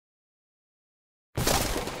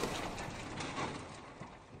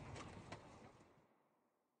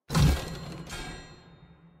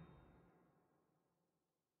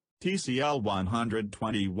TCL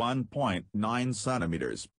 121.9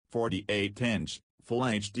 cm, 48-inch, Full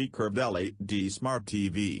HD curved LED Smart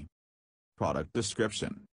TV. Product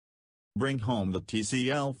description. Bring home the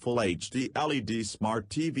TCL Full HD LED Smart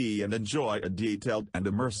TV and enjoy a detailed and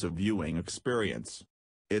immersive viewing experience.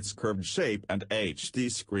 Its curved shape and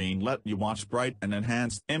HD screen let you watch bright and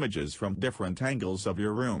enhanced images from different angles of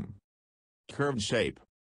your room. Curved shape.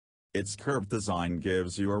 Its curved design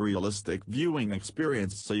gives you a realistic viewing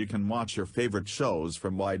experience so you can watch your favorite shows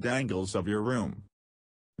from wide angles of your room.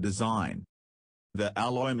 Design. The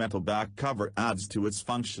alloy metal back cover adds to its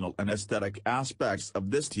functional and aesthetic aspects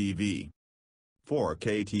of this TV.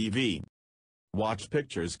 4K TV. Watch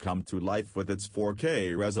pictures come to life with its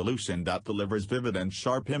 4K resolution that delivers vivid and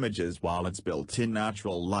sharp images while its built-in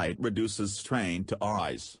natural light reduces strain to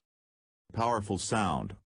eyes. Powerful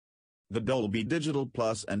sound. The Dolby Digital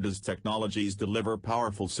Plus and DAS technologies deliver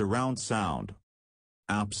powerful surround sound.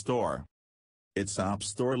 App Store. Its App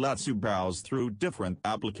Store lets you browse through different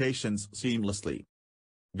applications seamlessly.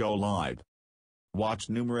 Go Live. Watch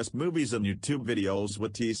numerous movies and YouTube videos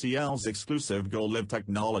with TCL's exclusive Go Live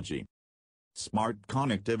technology. Smart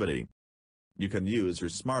connectivity. You can use your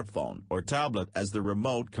smartphone or tablet as the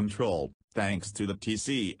remote control, thanks to the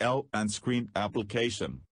TCL on-screen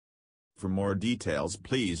application. For more details,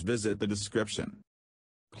 please visit the description.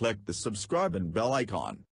 Click the subscribe and bell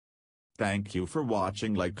icon. Thank you for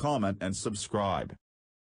watching. Like, comment and subscribe.